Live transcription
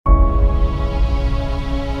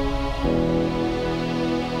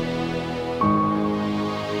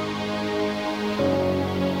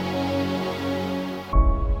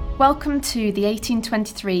Welcome to the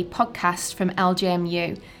 1823 podcast from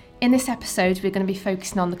LJMU. In this episode, we're going to be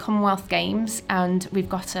focusing on the Commonwealth Games, and we've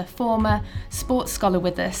got a former sports scholar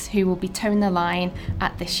with us who will be toeing the line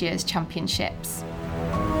at this year's championships.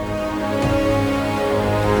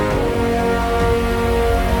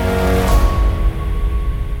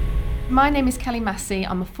 My name is Kelly Massey.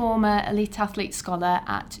 I'm a former elite athlete scholar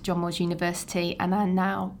at John Moores University, and I'm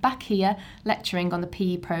now back here lecturing on the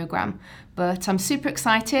PE programme. But I'm super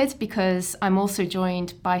excited because I'm also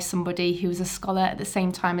joined by somebody who was a scholar at the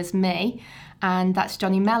same time as me, and that's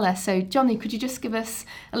Johnny Mellor. So Johnny, could you just give us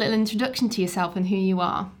a little introduction to yourself and who you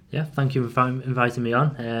are? Yeah, thank you for inviting me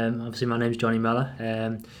on. Obviously my name's Johnny Mellor.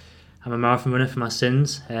 I'm a marathon runner for my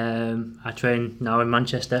sins. I train now in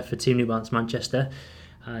Manchester for Team New Balance Manchester.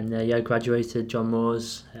 And I graduated John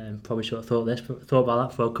Moores. Probably should have thought about that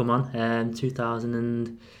before I come on.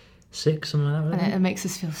 2006, something like that. Really. And it makes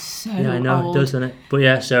us feel so old. Yeah, I know it does, doesn't it? But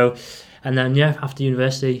and then after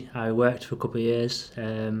university, I worked for a couple of years.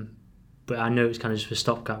 But I knew it was kind of just a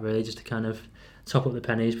stopgap, really, just to kind of top up the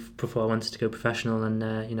pennies before I wanted to go professional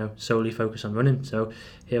and solely focus on running. So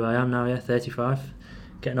here I am now, 35,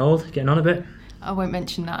 getting old, getting on a bit. I won't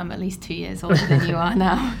mention that I'm at least 2 years older than you are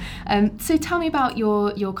now. So tell me about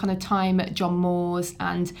your kind of time at John Moores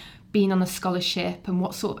and being on a scholarship, and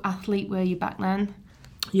what sort of athlete were you back then?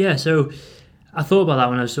 Yeah, so I thought about that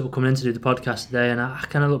when I was sort of coming in to do the podcast today, and I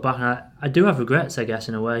kind of look back and I do have regrets, I guess,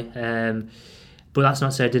 in a way. But that's not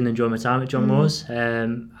to say I didn't enjoy my time at John Moores.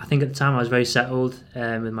 I think at the time I was very settled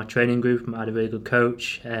with my training group. I had a really good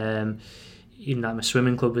coach. Even like my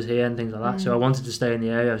swimming club was here and things like that. So I wanted to stay in the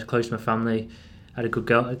area. I was close to my family. I had a good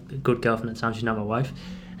girlfriend at the time. She's now my wife.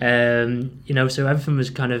 So everything was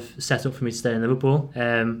kind of set up for me to stay in Liverpool.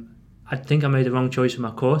 I think I made the wrong choice for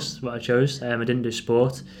my course, what I chose. I didn't do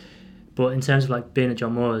sport, but in terms of like being at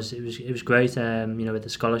John Moores, it was great. With the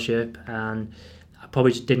scholarship, and I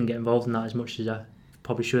probably just didn't get involved in that as much as I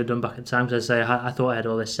probably should have done back at the time. Because I thought I had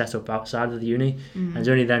all this set up outside of the uni, and it's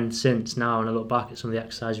only then since now when I look back at some of the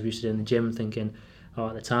exercises we used to do in the gym, thinking,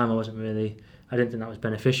 at the time I didn't think that was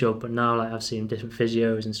beneficial, but now I've seen different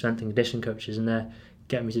physios and strength and conditioning coaches, and they're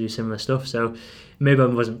getting me to do similar stuff. So maybe I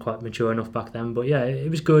wasn't quite mature enough back then, but it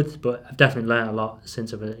was good. But I've definitely learned a lot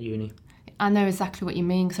since I've been at uni. I know exactly what you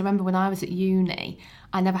mean, because I remember when I was at uni,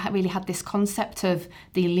 I never really had this concept of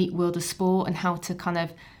the elite world of sport and how to kind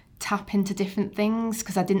of tap into different things,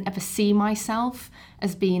 because I didn't ever see myself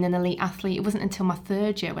as being an elite athlete. It wasn't until my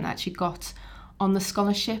third year when I actually got on the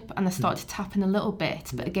scholarship and I started to tap in a little bit,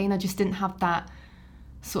 but again I just didn't have that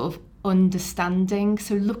sort of understanding.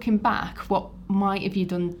 So looking back, what might you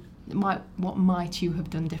have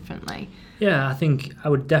done differently? Yeah, I think I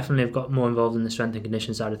would definitely have got more involved in the strength and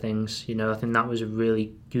conditioning side of things. I think that was a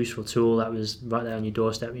really useful tool that was right there on your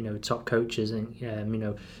doorstep. Top coaches, and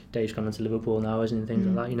Dave's gone on to Liverpool now, isn't he, and things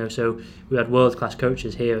like that. So we had world class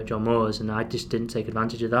coaches here at John Moores, and I just didn't take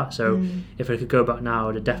advantage of that. So if I could go back now, I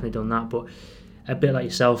would have definitely done that. But a bit like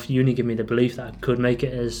yourself, uni gave me the belief that I could make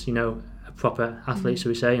it as a proper athlete, so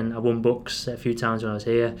we say, and I won books a few times when I was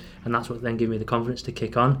here, and that's what then gave me the confidence to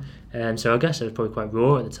kick on. So I guess I was probably quite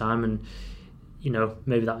raw at the time, and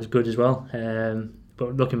maybe that was good as well.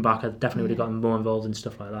 But looking back, I definitely would have gotten more involved in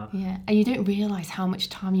stuff like that. Yeah, and you don't realise how much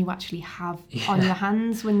time you actually have on your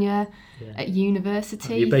hands when you're at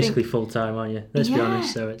university. You're basically full time, aren't you? Let's be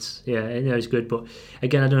honest. So it's it's good. But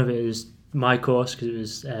again, I don't know if it was my course, because it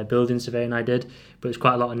was building surveying I did, but it was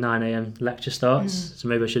quite a lot of 9 a.m. lecture starts, so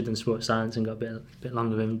maybe I should have done sports science and got a bit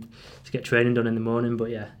longer to get training done in the morning.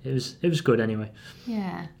 But it was good anyway.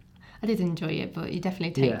 Yeah, I did enjoy it, but you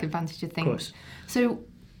definitely take advantage of things. Of course. So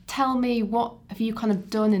tell me, what have you kind of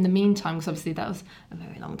done in the meantime, because obviously that was a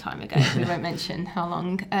very long time ago, so we won't mention how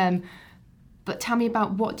long, but tell me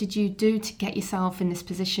about what did you do to get yourself in this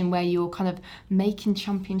position where you're kind of making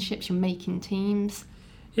championships, you're making teams?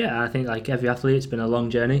 Yeah, I think like every athlete, it's been a long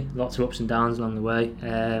journey, lots of ups and downs along the way.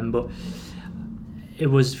 But it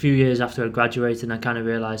was a few years after I graduated, and I kind of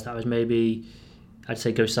realised that I was maybe, I'd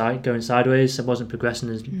say, going sideways. I wasn't progressing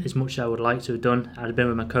as much as I would like to have done. I'd been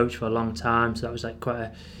with my coach for a long time, so that was like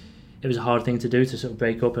it was a hard thing to do, to sort of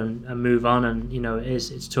break up and move on. And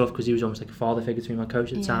it's tough, because he was almost like a father figure to me, my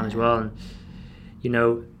coach at the time as well. And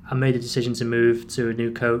I made the decision to move to a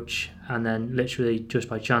new coach, and then literally just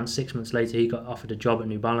by chance 6 months later he got offered a job at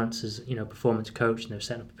New Balance as performance coach, and they were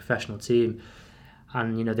setting up a professional team,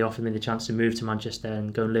 and they offered me the chance to move to Manchester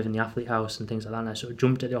and go and live in the athlete house and things like that, and I sort of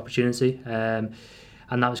jumped at the opportunity, and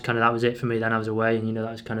that was it for me. Then I was away, and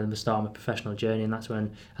that was kind of the start of my professional journey, and that's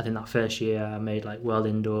when I think that first year I made like World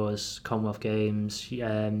Indoors, Commonwealth Games,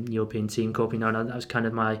 European Team Cup, and that was kind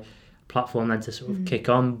of my platform then to sort of kick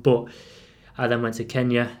on. But I then went to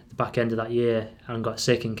Kenya the back end of that year and got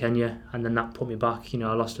sick in Kenya, and then that put me back. I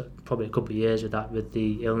lost probably a couple of years with that, with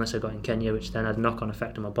the illness I got in Kenya, which then had a knock-on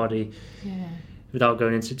effect on my body. Yeah. Without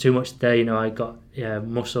going into too much today, I got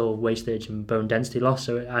muscle wastage and bone density loss.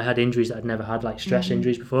 So I had injuries that I'd never had, like stress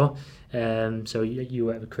injuries before. So you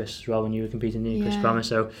worked with Chris as well when you were competing, Chris Brammer.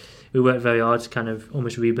 So we worked very hard to kind of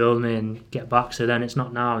almost rebuild me and get back. So then it's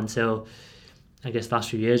not now until, I guess, the last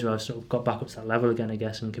few years where I've sort of got back up to that level again, I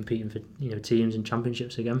guess, and competing for teams and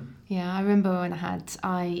championships again. Yeah, I remember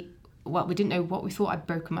when we didn't know what we thought. I'd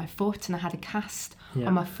broken my foot and I had a cast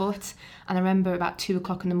on my foot, and I remember about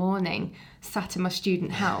 2:00 in the morning sat in my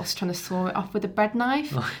student house trying to saw it off with a bread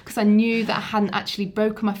knife, because I knew that I hadn't actually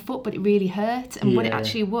broken my foot, but it really hurt. And what it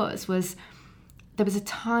actually was there was a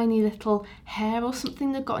tiny little hair or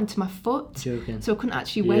something that got into my foot. Joking. So I couldn't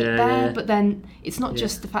actually weight there. But then it's not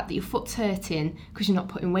just the fact that your foot's hurting because you're not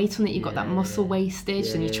putting weight on it. You've got that muscle wastage,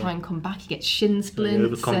 and you try and come back, you get shin splints.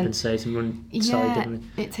 You overcompensate and run slightly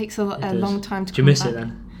differently. It takes a long time to come back. Do you miss it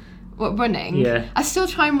then? What, running? Yeah. I still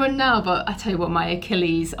try and run now, but I tell you what, my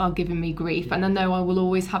Achilles are giving me grief, and I know I will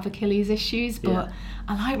always have Achilles issues, but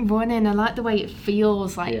I like running. I like the way it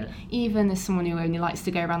feels. Even as someone who only likes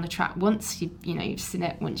to go around the track once, you've seen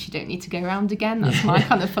it once, you don't need to go around again. That's my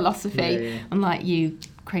kind of philosophy. Unlike you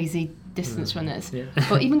crazy distance runners.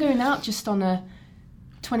 But even going out just on a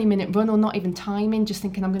 20-minute run, or not even timing, just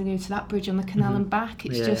thinking I'm going to go to that bridge on the canal and back,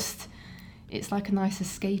 it's just... It's like a nice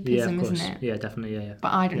escapism, isn't it? Yeah, definitely, yeah.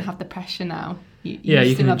 But I don't have the pressure now. You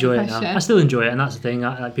can enjoy it now. I still enjoy it, and that's the thing.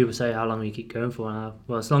 Like people say, how long will you keep going for? And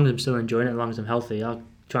as long as I'm still enjoying it, as long as I'm healthy, I'll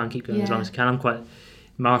try and keep going as long as I can. I'm quite...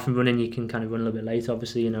 Marathon running, you can kind of run a little bit later,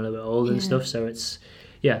 obviously, a little bit older and stuff. So it's...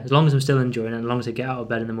 Yeah, as long as I'm still enjoying it, as long as I get out of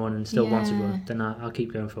bed in the morning and still want to run, then I'll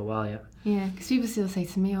keep going for a while, Yeah, because people still say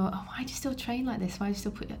to me, why do you still train like this? Why do you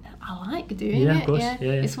still put... I like doing it. Of course.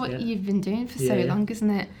 It's what you've been doing for so long, isn't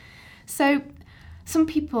it? So... Some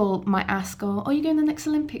people might ask, are you going to the next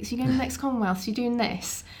Olympics? Are you going to the next Commonwealth? You're doing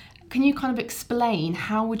this. Can you kind of explain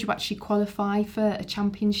how would you actually qualify for a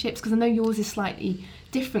championships? Because I know yours is slightly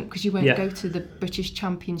different because you won't go to the British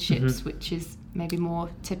Championships, which is maybe more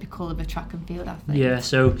typical of a track and field athlete. Yeah,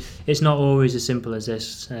 so it's not always as simple as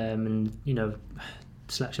this.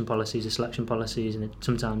 Selection policies are selection policies, and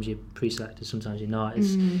sometimes you're pre-selected, sometimes you're not.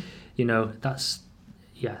 It's,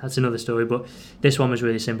 that's another story, but this one was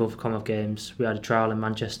really simple for Commonwealth Games. We had a trial in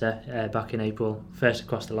Manchester back in April, first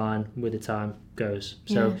across the line with the time goes.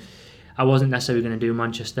 So I wasn't necessarily going to do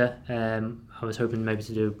Manchester. I was hoping maybe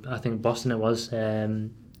to do, I think Boston it was,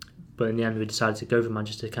 but in the end we decided to go for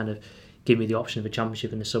Manchester to kind of give me the option of a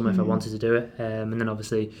championship in the summer if I wanted to do it. And then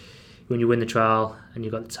obviously when you win the trial and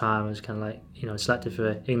you got the time, I was kind of like, selected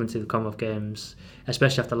for England to the Commonwealth Games,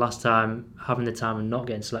 especially after last time, having the time and not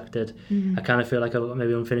getting selected. I kind of feel like I've got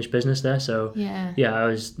maybe unfinished business there. So I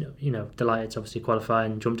was, delighted to obviously qualify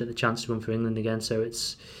and jumped at the chance to run for England again. So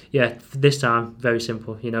it's, this time, very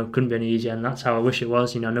simple, couldn't be any easier. And that's how I wish it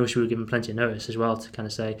was. I wish we were given plenty of notice as well to kind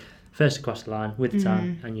of say, first across the line with the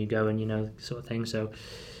time and you go and, sort of thing. So,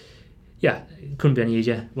 it couldn't be any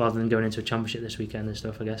easier rather than going into a championship this weekend and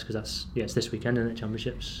stuff, I guess, because it's this weekend, isn't it,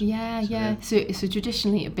 championships? So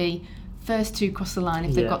traditionally it'd be first two across the line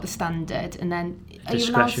if they've got the standard, and then are you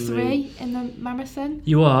allowed 3 in the marathon?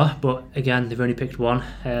 You are, but again, they've only picked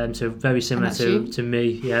 1, so very similar to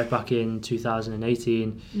me, back in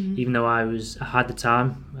 2018. Even though I had the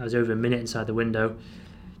time, I was over a minute inside the window,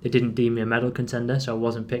 they didn't deem me a medal contender, so I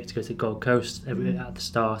wasn't picked to go to Gold Coast at the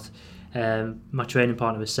start. My training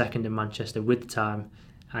partner was second in Manchester with the time,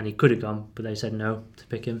 and he could have gone, but they said no to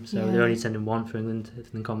pick him. So they're only sending 1 for England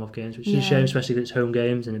in the Commonwealth Games, which is a shame, especially because it's home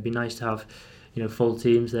games, and it'd be nice to have, full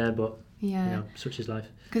teams there. But such is life.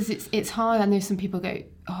 Because it's hard. I know some people go,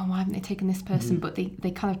 why haven't they taken this person? But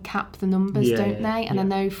they kind of cap the numbers, don't they? And I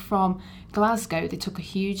know from Glasgow they took a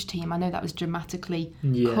huge team. I know that was dramatically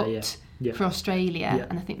cut. For Australia,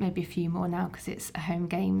 and I think maybe a few more now because it's a home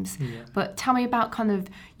games. But tell me about kind of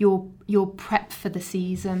your prep for the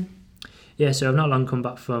season. So I've not long come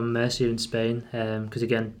back from Murcia in Spain, because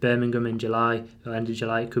again, Birmingham in July, or end of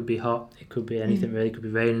July, it could be hot, it could be anything really, it could be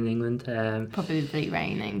raining in England. Probably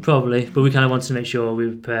raining. Probably, but we kind of wanted to make sure we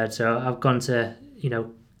were prepared. So I've gone to,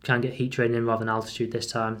 can get heat training rather than altitude this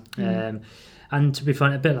time. And to be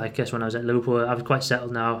frank, a bit like I guess when I was at Liverpool, I was quite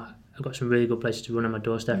settled now. I've got some really good places to run on my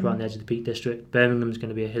doorstep around the edge of the Peak District. Birmingham's going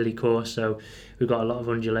to be a hilly course, so we've got a lot of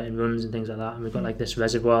undulating runs and things like that. And we've got like this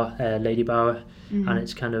reservoir, Lady Bower, and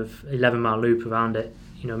it's kind of 11-mile loop around it,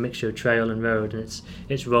 a mixture of trail and road, and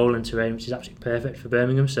it's rolling terrain, which is absolutely perfect for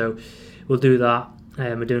Birmingham. So we'll do that.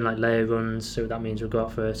 We're doing like layer runs, so that means we'll go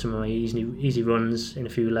out for some of my easy runs in a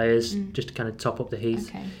few layers just to kind of top up the heat.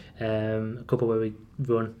 a couple where we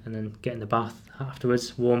run and then get in the bath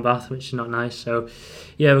afterwards, warm bath, which is not nice. So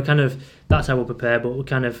yeah, that's how we'll prepare, but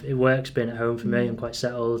it works being at home for me. I'm quite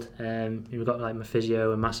settled. We've got like my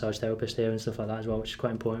physio and massage therapist here and stuff like that as well, which is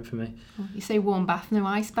quite important for me. You say warm bath, no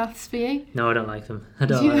ice baths for you? No, I don't like them. I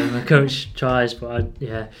don't like them. My coach tries, but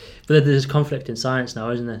but there's conflict in science now,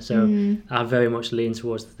 isn't there? So I very much lean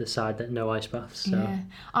towards the side that no ice baths. So. Yeah,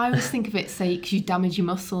 I always think of it, say, because you damage your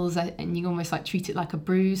muscles and you almost like treat it like a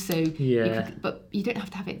bruise. So but you don't have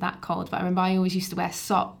to have it that cold. But I remember I always used to wear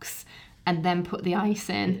socks and then put the ice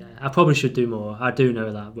in. Yeah, I probably should do more. I do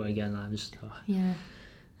know that, but again, I'm just... Yeah.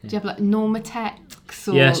 Do you have like Normatex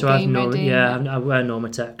or so I wear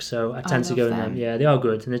Normatex, so I tend to go in them. Yeah, they are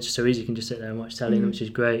good, and they're just so easy. You can just sit there and watch telly, which is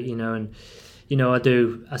great, you know. And I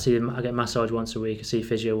get massage once a week. I see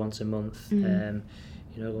physio once a month.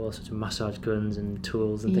 All sorts of massage guns and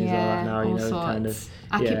tools and things like that now. All sorts. Kind of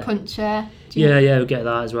acupuncture. We get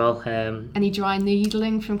that as well. Any dry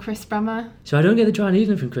needling from Chris Brammer? So I don't get the dry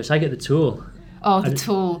needling from Chris. I get the tool. Oh, the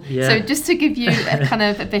tool. Yeah. So just to give you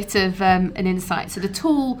a bit of an insight. So the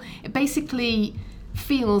tool, it basically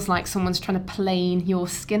feels like someone's trying to plane your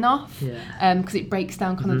skin off because it breaks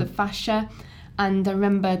down kind of the fascia. And I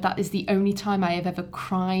remember that is the only time I have ever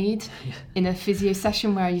cried in a physio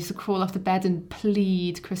session, where I used to crawl off the bed and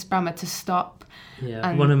plead Chris Brammer to stop. Yeah,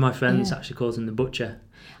 and one of my friends actually calls him the butcher.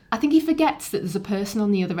 I think he forgets that there's a person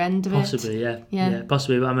on the other end of Possibly, it. Yeah,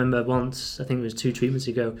 possibly. But I remember once, I think it was 2 treatments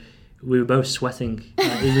ago, we were both sweating.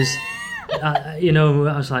 It was, I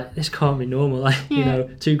was like, this can't be normal.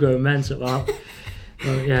 2 grown men. So,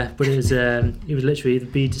 but it was literally the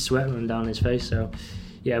beads of sweat running down his face. So,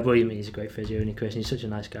 yeah, well, you mean he's a great physio, and Chris, and he's such a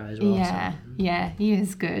nice guy as well. Yeah, he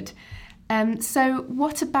is good. So,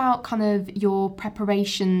 what about kind of your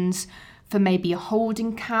preparations for maybe a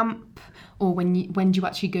holding camp, or when do you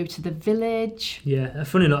actually go to the village? Yeah,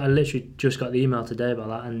 funny enough, I literally just got the email today about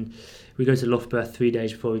that, and we go to Loughborough 3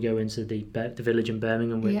 days before we go into the village in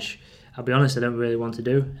Birmingham, which I'll be honest, I don't really want to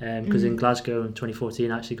do, because in Glasgow in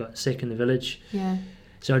 2014 I actually got sick in the village. Yeah.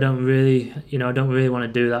 So I don't really want to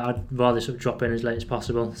do that. I'd rather sort of drop in as late as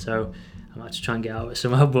possible. So I might just try and get out of it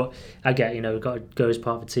somehow. But I get, we've got to go as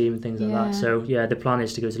part of a team and things like that. So yeah, the plan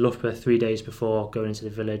is to go to Loughborough 3 days before going into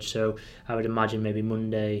the village. So I would imagine maybe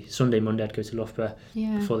Sunday, Monday I'd go to Loughborough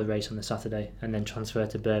before the race on the Saturday, and then transfer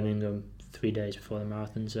to Birmingham 3 days before the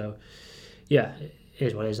marathon. So yeah, it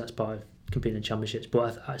is what it is. That's part of competing in championships.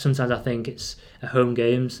 But sometimes I think it's at home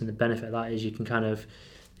games, and the benefit of that is you can kind of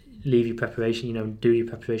leave your preparation, do your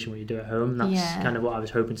preparation what you do at home. That's kind of what I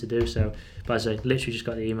was hoping to do. So, but as I literally just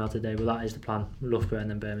got the email today, well, that is the plan: Loughborough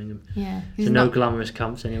and then Birmingham. Yeah. So no glamorous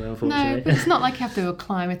camps anyway, unfortunately. No, but it's not like you have to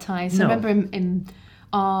acclimatise. No. I remember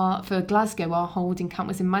for Glasgow, our holding camp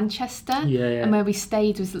was in Manchester, and where we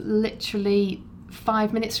stayed was literally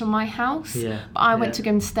 5 minutes from my house. Yeah. But I went to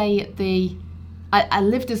go and stay at the. I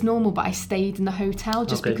lived as normal, but I stayed in the hotel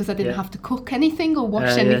just because I didn't have to cook anything or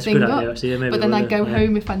wash anything up. But then I'd go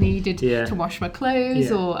home if I needed to wash my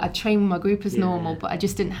clothes, or I'd train with my group as normal, but I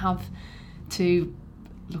just didn't have to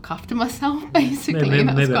look after myself, basically.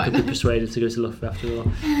 Maybe I could be persuaded to go to Loughborough after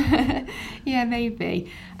all. Yeah,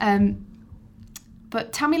 maybe.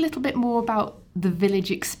 But tell me a little bit more about the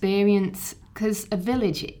village experience, because a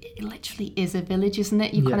village, it literally is a village, isn't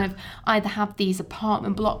it? You kind of either have these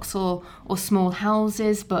apartment blocks or small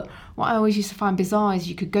houses, but what I always used to find bizarre is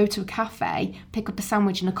you could go to a cafe, pick up a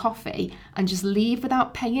sandwich and a coffee, and just leave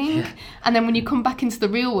without paying. Yeah. And then when you come back into the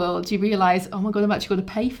real world, you realise, oh my God, I've actually got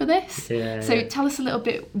to pay for this. So tell us a little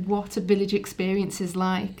bit what a village experience is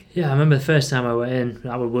like. Yeah, I remember the first time I went in,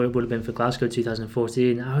 that would have been for Glasgow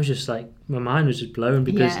 2014, I was just like, my mind was just blown,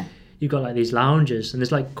 because you've got like these lounges, and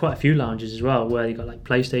there's like quite a few lounges as well, where you've got like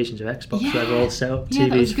PlayStations or Xbox where they're all set up,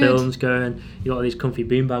 TVs, films going, you've got all these comfy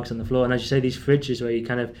beanbags on the floor, and as you say, these fridges where you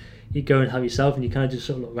go and have yourself, and you kind of just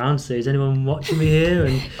sort of look around and say, is anyone watching me here?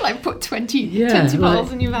 And like put 20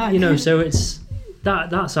 bottles in your bag. So it's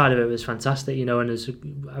that side of it was fantastic, and I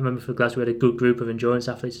remember for Glasgow we had a good group of endurance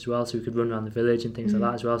athletes as well, so we could run around the village and things like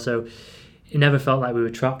that as well. So it never felt like we were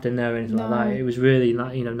trapped in there or anything like that. It was really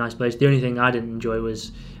nice place. The only thing I didn't enjoy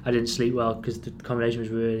was I didn't sleep well, because the accommodation was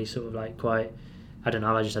really sort of like quite, I don't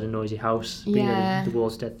know, I just had a noisy house, the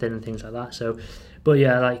walls dead thin and things like that. So, but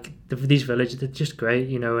yeah, like these villages, they're just great,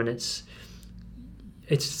 and it's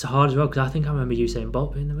hard as well, because I think I remember Usain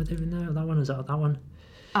Bolt being there. Were they in there? That one, was that one?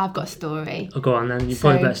 I've got a story. Oh, go on then. You've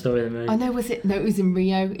probably a better story than me. I know, it was in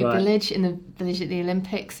Rio, in the village at the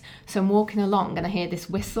Olympics. So I'm walking along and I hear this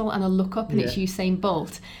whistle, and I look up and it's Usain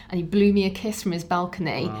Bolt, and he blew me a kiss from his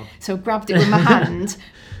balcony. Wow. So I grabbed it with my hand,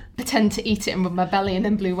 pretend to eat it and rub my belly and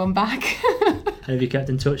then blew one back. And have you kept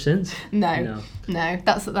in touch since? No.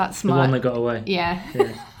 That's the my one that got away. Yeah.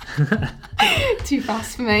 Too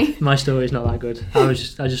fast for me. My story's not that good. I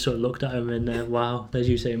just sort of looked at him and wow, there's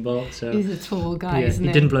Usain Bolt. So he's a tall guy, isn't he?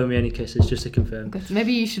 He didn't blow me any kisses, just to confirm. Good.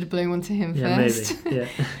 Maybe you should have blown one to him first. Maybe.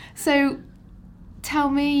 Yeah. So, tell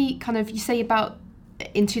me, kind of, you say about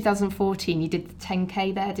in 2014 you did the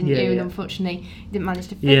 10k there, didn't you? And unfortunately, you didn't manage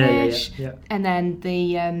to finish. Yeah. And then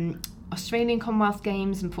the Australian Commonwealth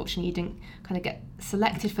Games, unfortunately, you didn't kind of get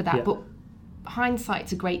selected for that. Yeah. But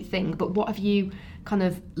hindsight's a great thing. But what have you kind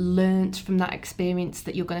of learnt from that experience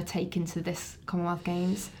that you're going to take into this Commonwealth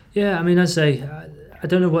Games? Yeah, I mean, I'd say I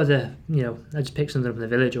don't know whether I just picked something from the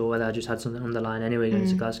village or whether I just had something on the line anyway going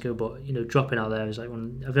to Glasgow. But dropping out there is like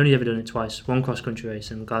I've only ever done it twice. One cross country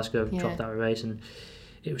race in Glasgow, dropped out of a race, and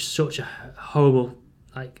it was such a horrible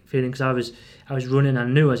feeling because I was running. I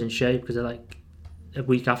knew I was in shape because a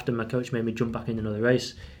week after my coach made me jump back in another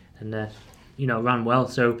race, and ran well.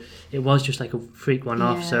 So it was just like a freak one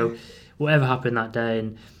off. So whatever happened that day,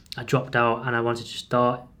 and I dropped out, and I wanted to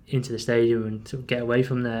start into the stadium and sort of get away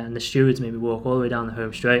from there, and the stewards made me walk all the way down the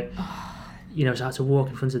home straight. So I had to walk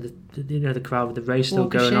in front of the crowd with the race still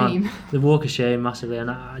going on. The walk of shame massively,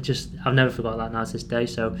 and I've never forgot that now to this day.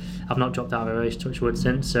 So I've not dropped out of a race, touch wood,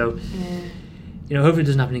 since. So hopefully it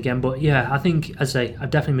doesn't happen again. But yeah, I think I'd say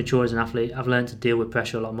I've definitely matured as an athlete. I've learned to deal with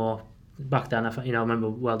pressure a lot more. Back then, I remember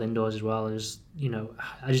World Indoors as well. I just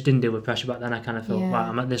didn't deal with pressure back then. I kind of thought, right,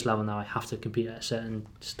 I'm at this level now. I have to compete at a certain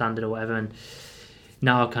standard or whatever. And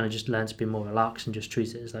now I've kind of just learned to be more relaxed and just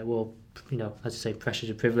treat it as like, well, as I say,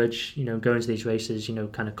 pressure's a privilege. Going to these races,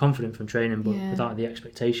 kind of confident from training, but without the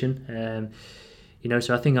expectation.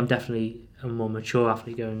 So I think I'm definitely a more mature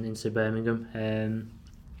athlete going into Birmingham. And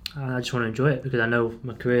I just want to enjoy it because I know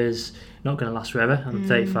my career's not going to last forever. I'm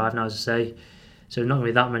 35 now, as I say. So not going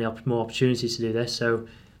to be that many more opportunities to do this. So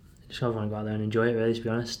just want to go out there and enjoy it, really, to be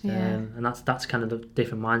honest. And that's kind of the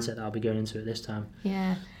different mindset that I'll be going into at this time.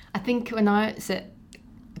 Yeah, I think when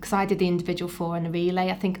because I did the individual 4 and the relay,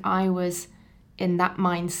 I think I was in that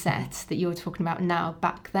mindset that you're talking about now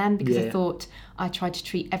back then, because I thought I tried to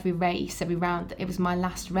treat every race, every round, that it was my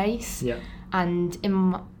last race. Yeah. And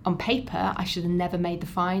on paper, I should have never made the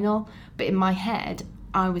final. But in my head,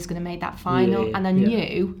 I was going to make that final. And I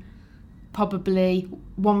knew probably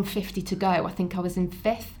 150 to go. I think I was in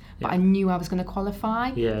 5th, but I knew I was going to qualify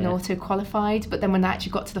and auto qualified. But then when I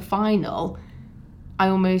actually got to the final, I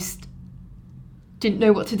almost didn't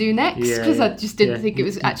know what to do next because I just didn't think it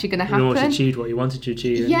was actually going to happen. You almost achieved what you wanted to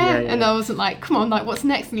achieve. And I wasn't like, come on, like, what's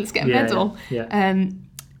next? And let's get a medal.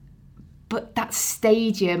 But that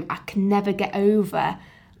stadium, I can never get over,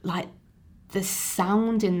 like, the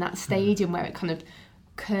sound in that stadium where it kind of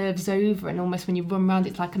curves over, and almost when you run around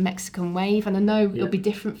it's like a Mexican wave. And I know it'll be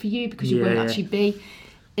different for you because you won't actually be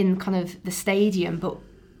in kind of the stadium, but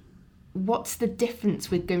what's the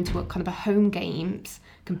difference with going to a kind of a home games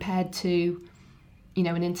compared to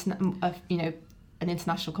an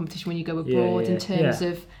international competition when you go abroad in terms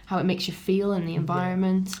of how it makes you feel in the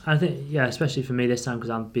environment? I think especially for me this time, because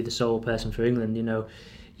I'll be the sole person for England,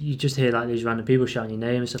 you just hear like these random people shouting your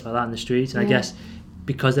name and stuff like that in the streets, and I guess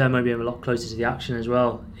because they're maybe a lot closer to the action as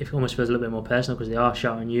well, it almost feels a little bit more personal because they are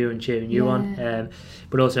shouting you and cheering you on.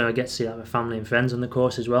 But also I get to see that with family and friends on the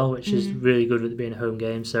course as well, which is really good with it being a home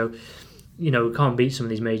game. So we can't beat some of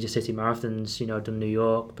these major city marathons. I've done New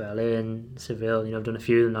York, Berlin, Seville, I've done a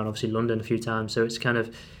few, and obviously London a few times. So it's kind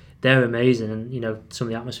of, they're amazing, and some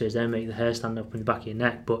of the atmospheres there make the hair stand up in the back of your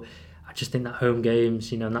neck. But I just think that home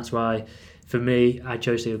games, and that's why for me I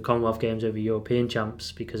chose to go Commonwealth Games over European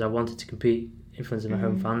champs, because I wanted to compete in front of my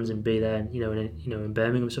home fans and be there, in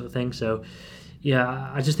Birmingham sort of thing. So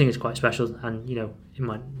I just think it's quite special, and it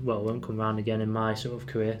won't come around again in my sort of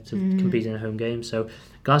career to compete in a home game. So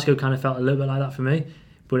Glasgow kind of felt a little bit like that for me,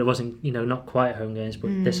 but it wasn't not quite home games, but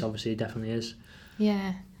this obviously definitely is.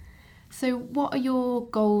 So what are your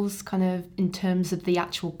goals kind of in terms of the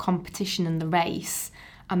actual competition and the race,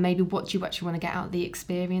 and maybe what do you actually want to get out of the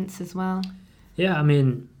experience as well? I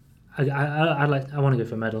mean, I want to go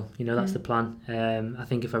for a medal. That's the plan. I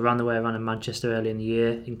think if I ran the way I ran in Manchester early in the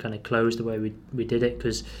year and kind of closed the way we did it,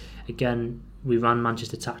 because again we ran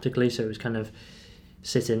Manchester tactically, so it was kind of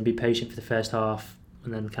sit in, be patient for the first half,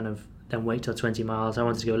 and then wait till 20 miles. I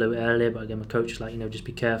wanted to go a little bit earlier, but again my coach was like, just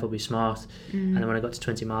be careful, be smart. And then when I got to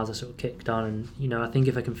 20 miles I sort of kicked on, and I think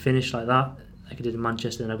if I can finish like that, like I did in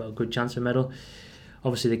Manchester, then I've got a good chance for a medal.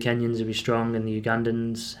 Obviously the Kenyans will be strong, and the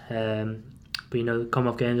Ugandans. But the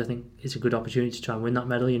Commonwealth Games, I think it's a good opportunity to try and win that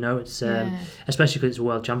medal. It's especially because it's a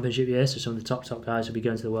World Championship year, so some of the top guys will be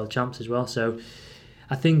going to the World Champs as well. So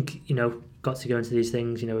I think, got to go into these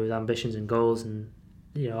things, with ambitions and goals, and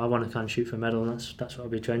I want to kind of shoot for a medal, and that's what I'll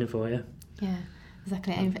be training for. Yeah,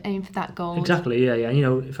 exactly. Aim for that goal. Exactly. Yeah.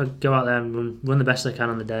 If I go out there and run the best I can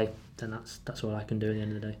on the day, then that's all I can do at the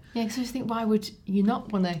end of the day. Yeah, because I just think, why would you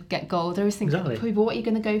not want to get gold? I always think, exactly. What are you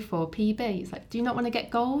going to go for? PB? It's like, do you not want to get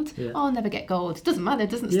gold? Yeah. Oh, I'll never get gold. It doesn't matter. It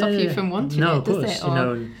doesn't stop you from wanting no, it, of does course, it?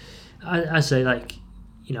 Or... and I say, like,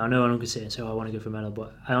 I know I'm going to sit and say, I want to go for a medal,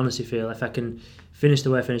 but I honestly feel if I can finish the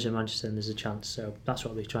way I finished in Manchester, then there's a chance. So that's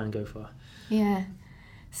what I'll be trying to go for. Yeah.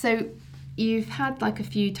 So you've had like a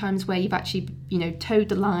few times where you've actually, towed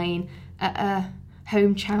the line at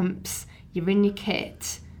home champs, you're in your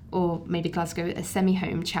kit, or maybe Glasgow at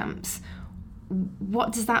semi-home champs.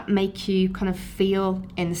 What does that make you kind of feel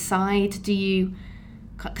inside? Do you,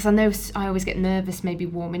 because I know I always get nervous maybe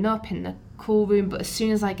warming up in the cool room, but as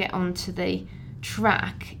soon as I get onto the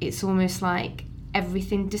track, it's almost like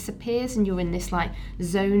everything disappears and you're in this like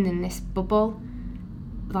zone, in this bubble.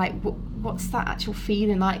 Like, what's that actual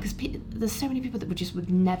feeling like? Because there's so many people that would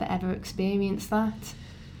never ever experience that.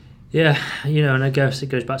 Yeah, and I guess it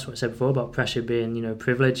goes back to what I said before about pressure being,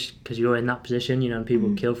 privileged, because you're in that position, and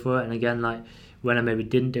people kill for it. And again, like, when I maybe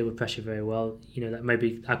didn't deal with pressure very well, that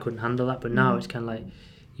maybe I couldn't handle that. But now it's kind of like,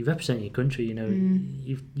 you represent your country,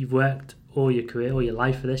 you've worked all your career, all your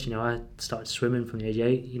life for this. I started swimming from the age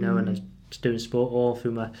 8, and I was doing sport all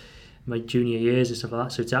through my junior years and stuff like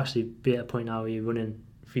that. So to actually be at a point now where you're running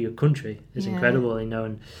for your country is incredible, and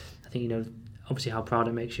I think, obviously how proud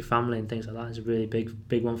it makes your family and things like that is a really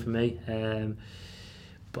big one for me.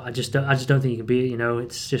 But I just don't think you can beat it.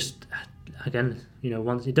 It's just, again,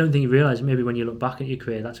 once you don't think you realise, maybe when you look back at your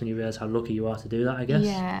career, that's when you realise how lucky you are to do that, I guess.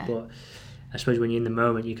 Yeah. But I suppose when you're in the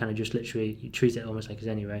moment, you kind of just literally, you treat it almost like it's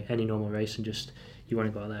any normal race, and just you want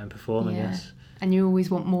to go out there and perform, I guess. And you always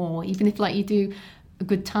want more, even if like you do a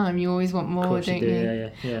good time, you always want more, don't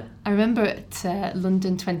you? Yeah. I remember at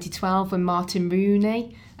London 2012 when Martin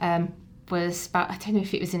Rooney was about, I don't know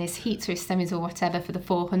if it was in his heats or his semis or whatever, for the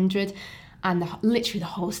 400, and literally the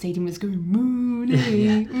whole stadium was going Rooney,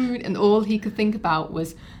 Rooney, and all he could think about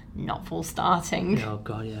was not full starting. Oh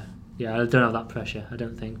God, yeah. I don't have that pressure, I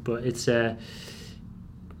don't think, but it's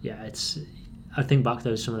I think back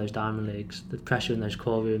to some of those Diamond Leagues, the pressure in those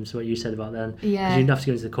call rooms, what you said about then. Yeah. Because you'd have to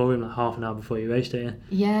go into the call room like half an hour before you race, don't you?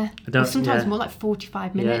 Yeah. Sometimes more like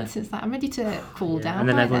 45 minutes. Yeah. It's like, I'm ready to cool down. And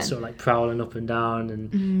then everyone's sort of like prowling up and down,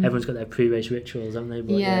 and everyone's got their pre-race rituals, haven't they?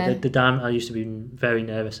 But the Diamond, I used to be very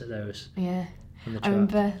nervous at those. Yeah. I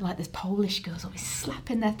remember like there's Polish girls always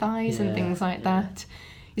slapping their thighs and things like that.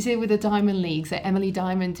 You see with the Diamond Leagues, like Emily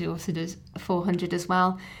Diamond, who also does 400 as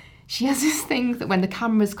well, she has this thing that when the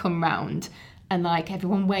cameras come round and like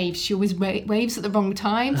everyone waves, she always waves at the wrong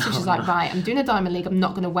time. So she's like, right, I'm doing a Diamond League, I'm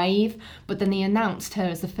not going to wave. But then they announced her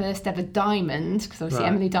as the first ever Diamond, because obviously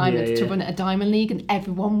Emily Diamond, to run at a Diamond League, and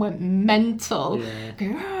everyone went mental.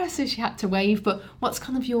 So she had to wave. But what's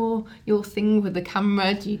kind of your thing with the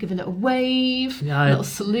camera? Do you give a little wave, a little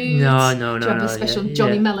salute? No. Do you have a special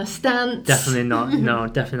Johnny Mellor stance? Definitely not. No,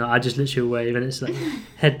 definitely not. I just literally wave, and it's like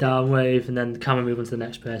head down wave, and then the camera move on to the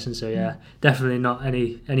next person. So definitely not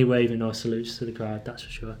any waving or salutes to the crowd, that's for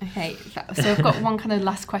sure. Okay, so I've got one kind of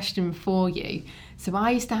last question for you. So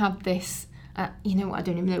I used to have this, I don't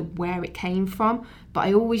even know where it came from, but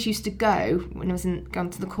I always used to go, when I was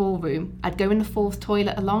going to the call room, I'd go in the fourth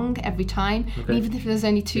toilet along every time. Okay. And even if there's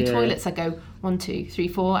only two toilets, I'd go 1, 2, 3,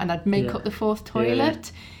 4, and I'd make up the fourth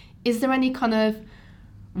toilet. Is there any kind of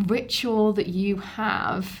ritual that you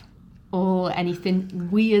have, or anything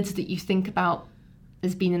weird that you think about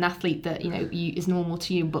as being an athlete that is normal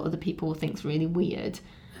to you, but other people think's really weird?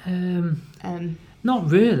 Not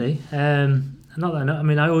really. Not that I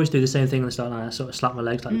mean, I always do the same thing at the start line. I sort of slap my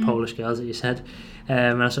legs like the Polish girls that you said,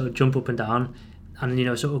 and I sort of jump up and down,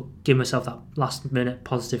 and sort of give myself that last minute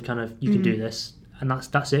positive kind of, you can do this, and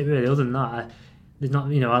that's it really. Other than that, there's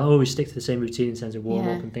not, I'll always stick to the same routine in terms of warm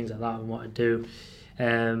up and things like that and what I do.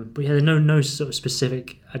 But there's no sort of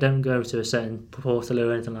specific. I don't go to a certain Portaloo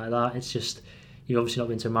or anything like that. It's just, you've obviously not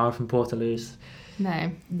been to a marathon Portaloos.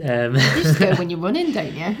 No. You just go when you're running,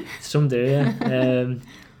 don't you? Some do, yeah.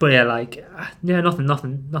 But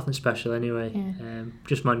nothing special anyway. Yeah.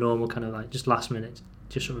 Just my normal kind of like just last minute,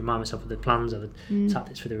 just sort of remind myself of the plans of the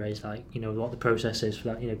tactics for the race, like what the process is for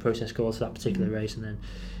that, process goals for that particular race, and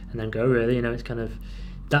then go really. It's kind of,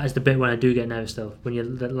 that is the bit when I do get nervous still. When you're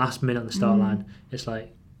the last minute on the start line, it's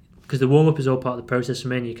like, because the warm up is all part of the process for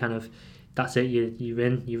me, and you kind of, that's it, you're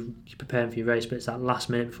you're preparing for your race, but it's that last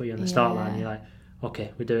minute before you're on the start line, you're like,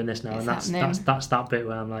 okay, we're doing this now, and that's that bit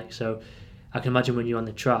where I'm like, so I can imagine when you're on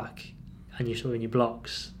the track and you're sort of in your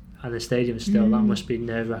blocks and the stadium's still, that must be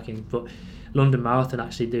nerve-wracking. But London Marathon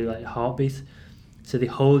actually do like heartbeat. So they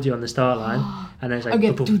hold you on the start line, and then it's like,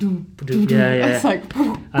 Okay, boom, doo-doo, boom, doo-doo. yeah. It's like,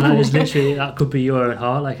 And that is literally, that could be your own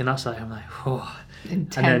heart, like, and that's like, I'm like, oh.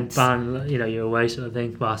 intense. And then bang, you know, you're away sort of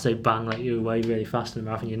thing. Well, I say bang, like you're away really fast in the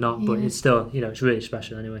marathon, you're not, but it's still, you know, it's really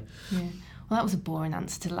special anyway. Yeah. Well, that was a boring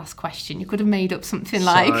answer to the last question. You could have made up something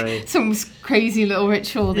like some crazy little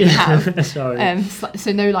ritual that you have. Sorry.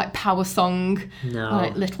 So no like power song, No.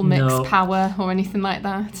 like Little Mix power or anything like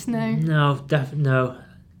that. No. No, definitely no.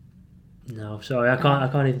 No, sorry, I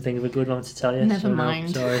can't even think of a good one to tell you. Never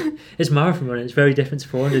mind. No, sorry. It's marathon running, it's very different to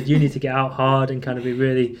 400. You need to get out hard and kind of be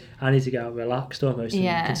really, I need to get out relaxed almost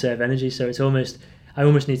and conserve energy. So it's almost, I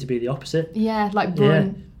almost need to be the opposite. Yeah, like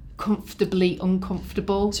run comfortably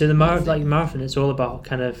uncomfortable. So the marathon, it's all about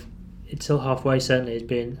kind of, it's still halfway certainly, is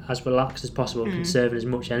being as relaxed as possible, conserving as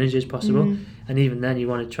much energy as possible. And even then you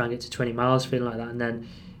want to try and get to 20 miles feeling like that. And then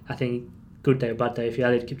I think good day or bad day, if you're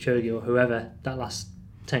Eliud Kipchoge or whoever, that last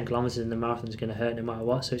 10 kilometres in the marathon is going to hurt no matter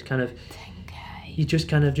what. So it's kind of 10K. You just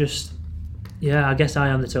kind of I guess I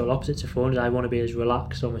am the total opposite to 400. I want to be as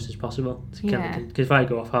relaxed almost as possible, because if I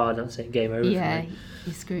go off hard, that's it, game over for me.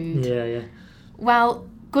 You're screwed. Yeah. Well,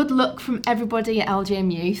 good luck from everybody at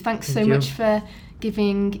LGMU. Thanks so much for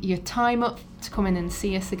giving your time up to come in and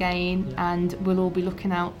see us again, and we'll all be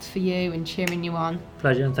looking out for you and cheering you on.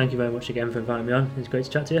 Pleasure, and thank you very much again for inviting me on. It's great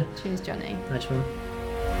to chat to you. Cheers, Johnny. Nice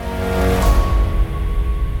one.